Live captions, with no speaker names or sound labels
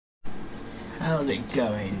How's it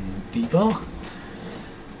going, people?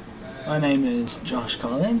 My name is Josh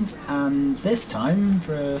Collins, and this time,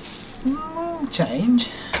 for a small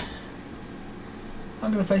change,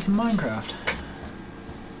 I'm going to play some Minecraft.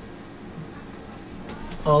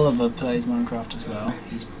 Oliver plays Minecraft as well.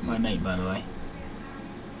 He's my mate, by the way.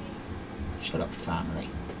 Shut up, family.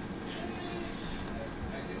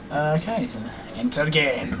 Okay, so enter the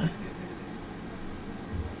game.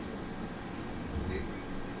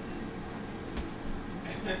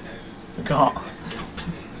 Forgot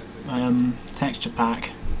my texture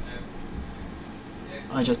pack.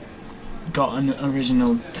 I just got an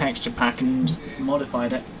original texture pack and just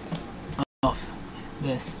modified it off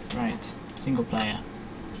this. Right, single player.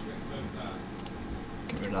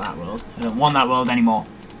 Get rid of that world. I don't want that world anymore.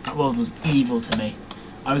 That world was evil to me.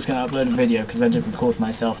 I was going to upload a video because I did record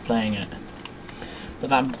myself playing it,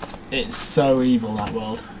 but it's so evil, that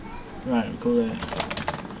world. Right, we'll call it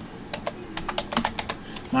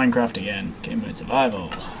Minecraft again. Game mode survival.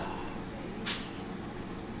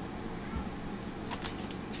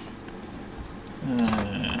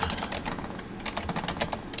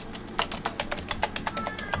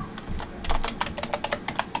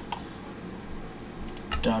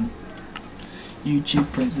 Done.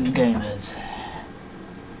 YouTube Princess Gamers.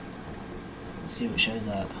 Let's see what shows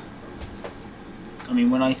up. I mean,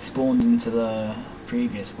 when I spawned into the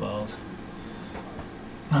previous world,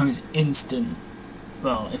 I was instant.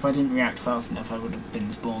 Well, if I didn't react fast enough, I would have been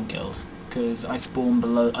spawn killed, because I spawned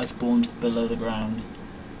below the ground.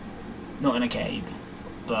 Not in a cave,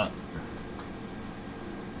 but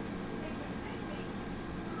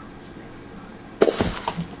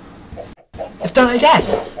it's done it again.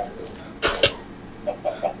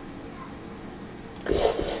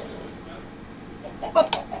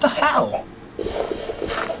 What the hell?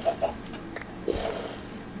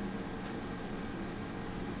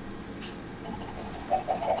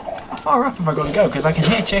 How far up have I got to go? Because I can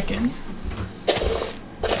hear chickens.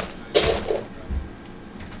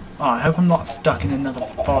 Oh, I hope I'm not stuck in another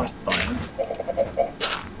forest biome.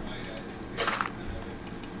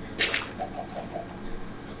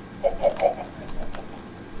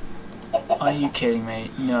 Are you kidding me?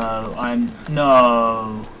 No,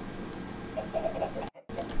 no.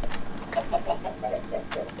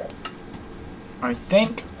 I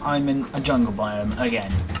think I'm in a jungle biome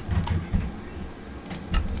again.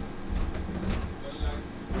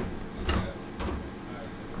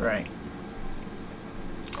 Great.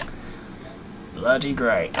 Bloody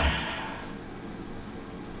great.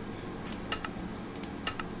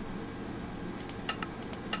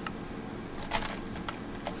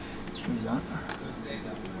 Let's do that.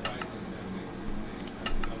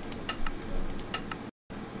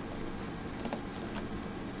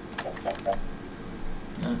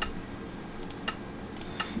 No.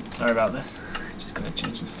 Sorry about this. Just gotta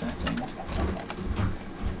change the settings.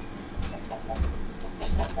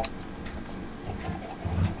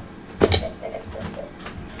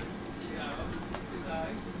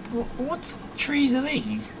 What sort of trees are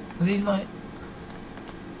these? Are these like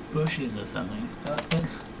bushes or something?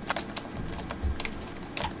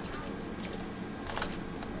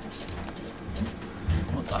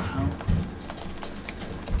 What the hell?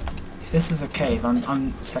 If this is a cave,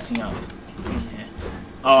 I'm setting up in here.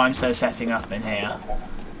 Oh, I'm so setting up in here.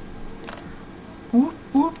 Whoop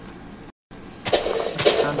whoop. That's the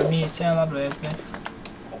sound of me celebrating.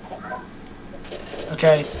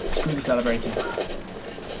 Okay, screw the celebrating.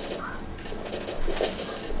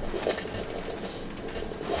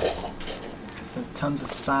 There's tons of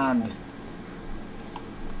sand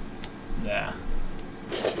there.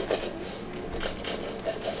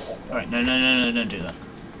 Alright, no, don't do that.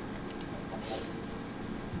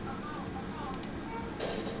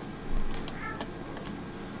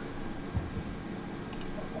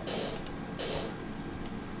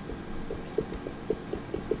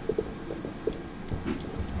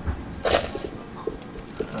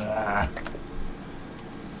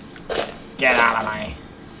 Get out of my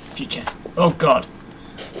future. Oh god.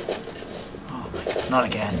 Oh my god, not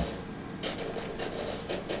again.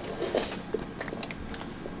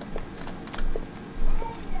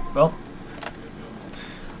 Well,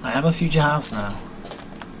 I have a future house now.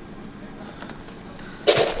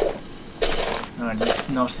 No, it's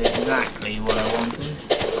not exactly what I wanted,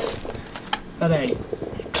 but hey,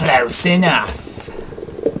 close enough.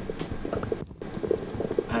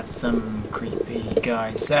 As some creepy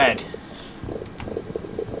guy said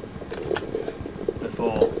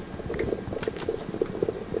before.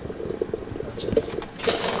 I'll just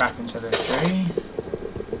kick crap into this tree.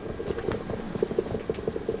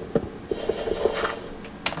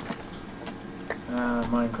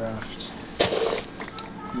 Minecraft.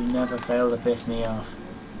 You never fail to piss me off.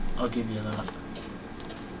 I'll give you that.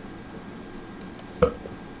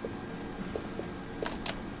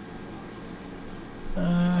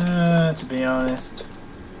 To be honest,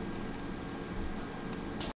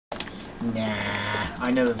 nah.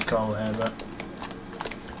 I know there's coal here, but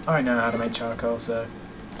I know how to make charcoal, so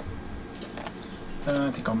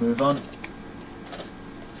I think I'll move on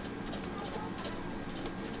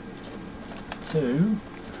to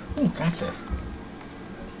cactus.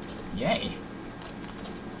 Yay!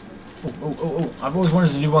 Oh! I've always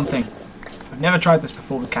wanted to do one thing. I've never tried this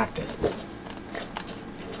before with cactus.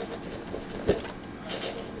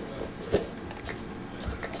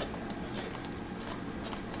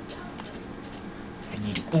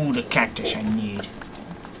 All the cactus I need.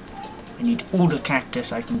 I need all the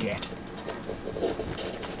cactus I can get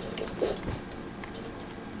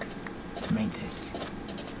to make this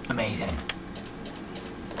amazing.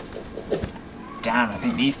 Damn, I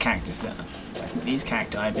think these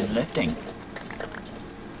cacti have been lifting.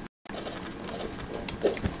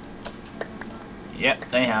 Yep,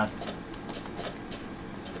 they have.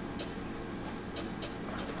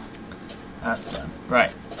 That's done.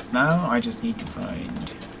 Right, now I just need to find...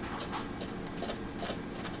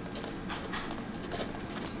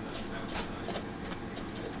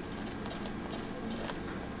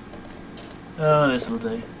 Oh, this'll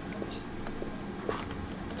do.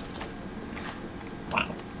 Wow.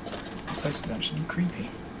 This place is actually creepy.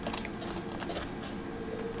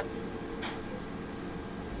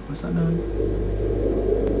 What's that noise?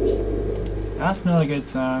 That's not a good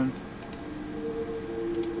sound.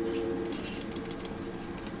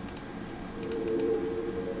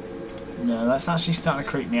 No, that's actually starting to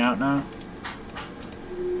creep me out now.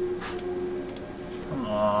 Come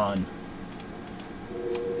on.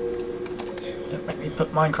 Don't make me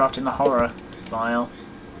put Minecraft in the horror file.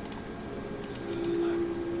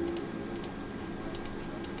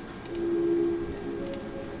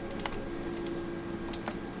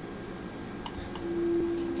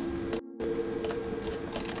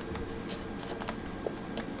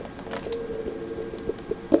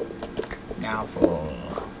 Now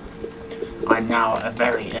I'm now a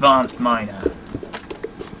very advanced miner,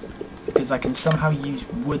 because I can somehow use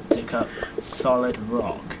wood to cut solid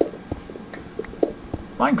rock.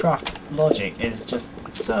 Minecraft logic is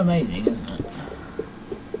just so amazing, isn't it?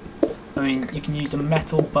 I mean, you can use a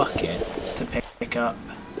metal bucket to pick up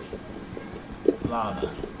lava,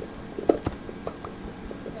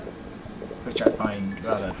 which I find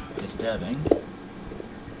rather disturbing.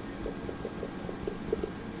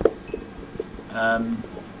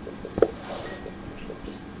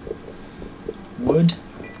 Wood,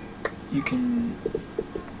 you can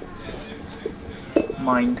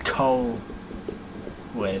mine coal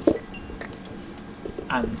with,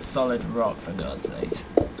 and solid rock, for God's sakes.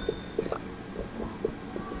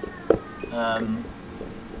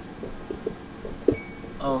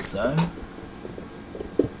 Also,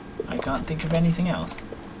 I can't think of anything else.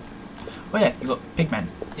 Oh yeah, you got pigmen.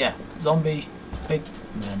 Yeah, zombie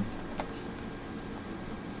pigmen.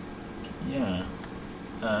 Yeah.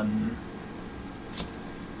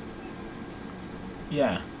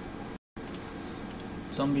 Yeah.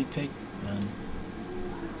 Zombie pigman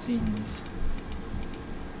seems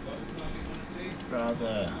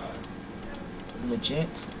rather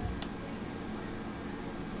legit,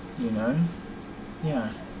 you know?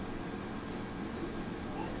 Yeah.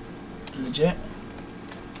 Legit.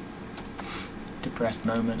 Depressed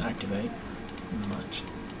moment, activate. Much.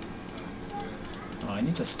 Oh, I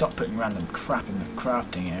need to stop putting random crap in the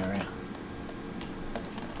crafting area.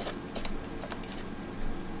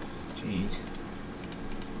 Jeez.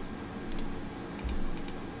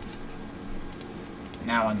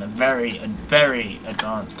 Now I'm a very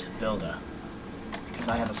advanced builder, because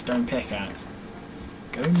I have a stone pickaxe.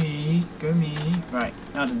 Go me, go me. Right,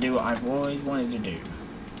 now to do what I've always wanted to do.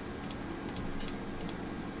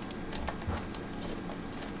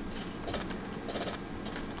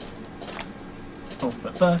 Oh,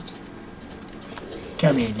 but first,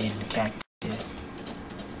 come here, little cactus.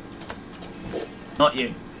 Not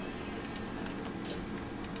you.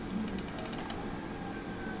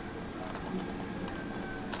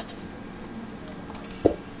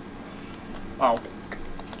 Oh,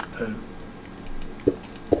 poo.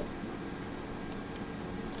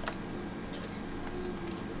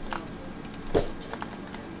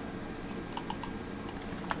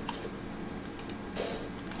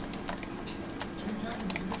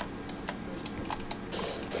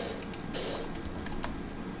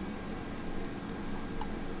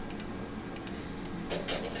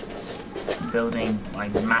 Building my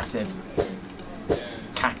massive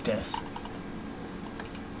cactus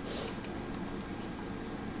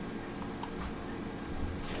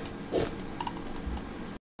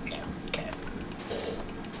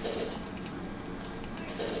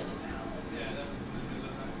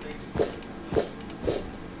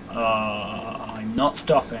not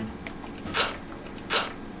stopping.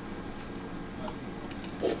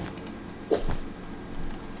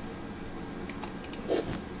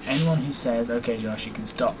 Anyone who says, okay Josh, you can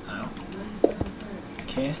stop now,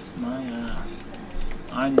 kiss my ass.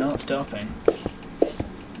 I'm not stopping.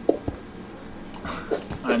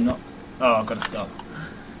 I'm not... Oh, I've got to stop.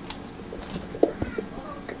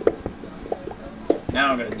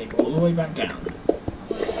 Now I'm going to dig all the way back down.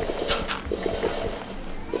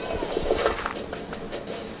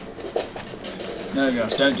 No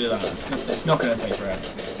Josh, don't do that. It's not going to take forever.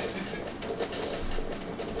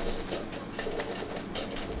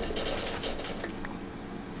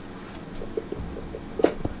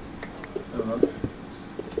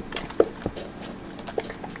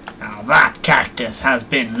 Now that cactus has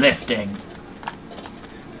been lifting.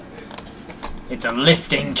 It's a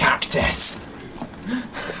lifting cactus.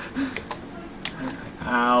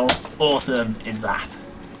 How awesome is that?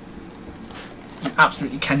 You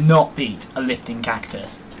absolutely cannot beat a lifting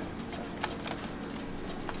cactus.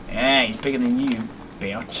 Yeah, he's bigger than you,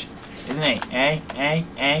 bitch. Isn't he?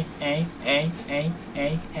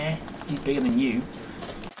 He's bigger than you.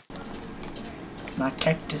 My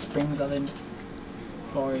cactus brings other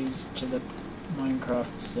boys to the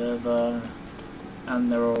Minecraft server,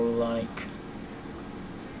 and they're all like,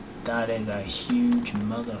 that is a huge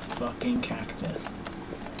motherfucking cactus.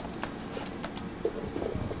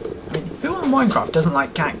 I mean, who on Minecraft doesn't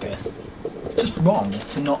like cactus? It's just wrong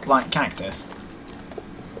to not like cactus.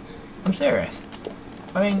 I'm serious.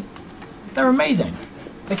 I mean, they're amazing.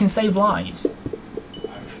 They can save lives.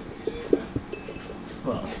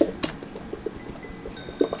 Well,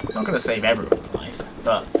 not going to save everyone's life,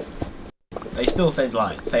 but they still save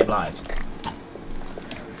lives.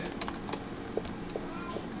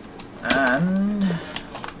 And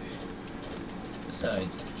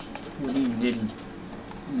besides, all these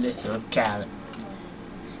little carrots,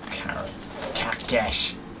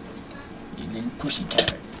 cactus, you little pushy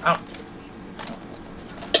carrot. Oh,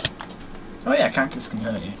 oh yeah, cactus can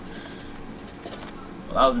hurt you.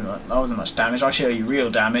 Well, that wasn't much damage. I'll show you real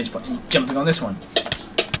damage by jumping on this one.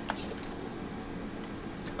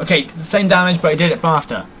 Okay, the same damage, but I did it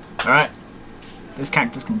faster. Alright? This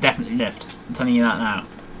cactus can definitely lift. I'm telling you that now.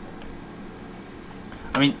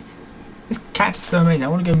 I mean, this cactus is so amazing. I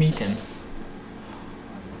want to go meet him.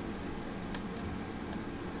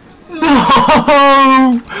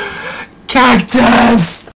 No!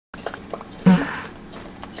 Cactus!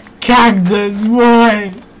 Cactus,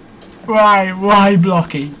 why? Why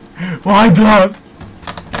Blocky? Why Block?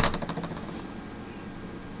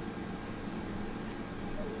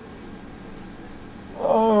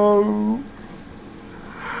 Oh.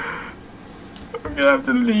 I'm gonna have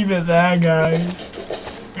to leave it there, guys.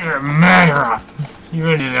 You're a murderer.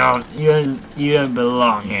 You don't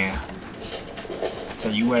belong here.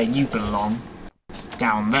 Tell you where you belong.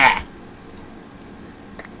 Down there.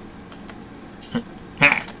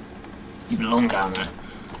 You belong down there.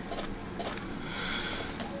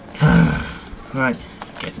 Right,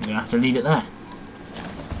 guess I'm gonna have to leave it there.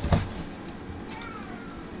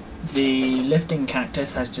 The lifting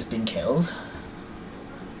cactus has just been killed.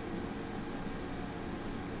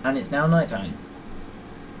 And it's now night time.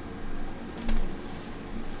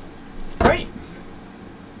 Great.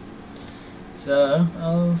 So,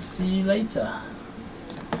 I'll see you later.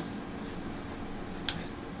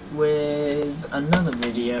 With another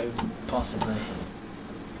video, possibly.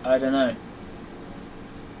 I don't know.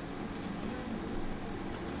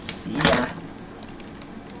 See ya.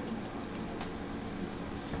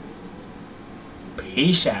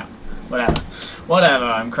 Peace out. Whatever,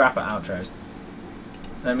 I'm crap at outros.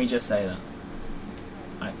 Let me just say that.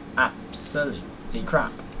 I'm absolutely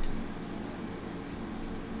crap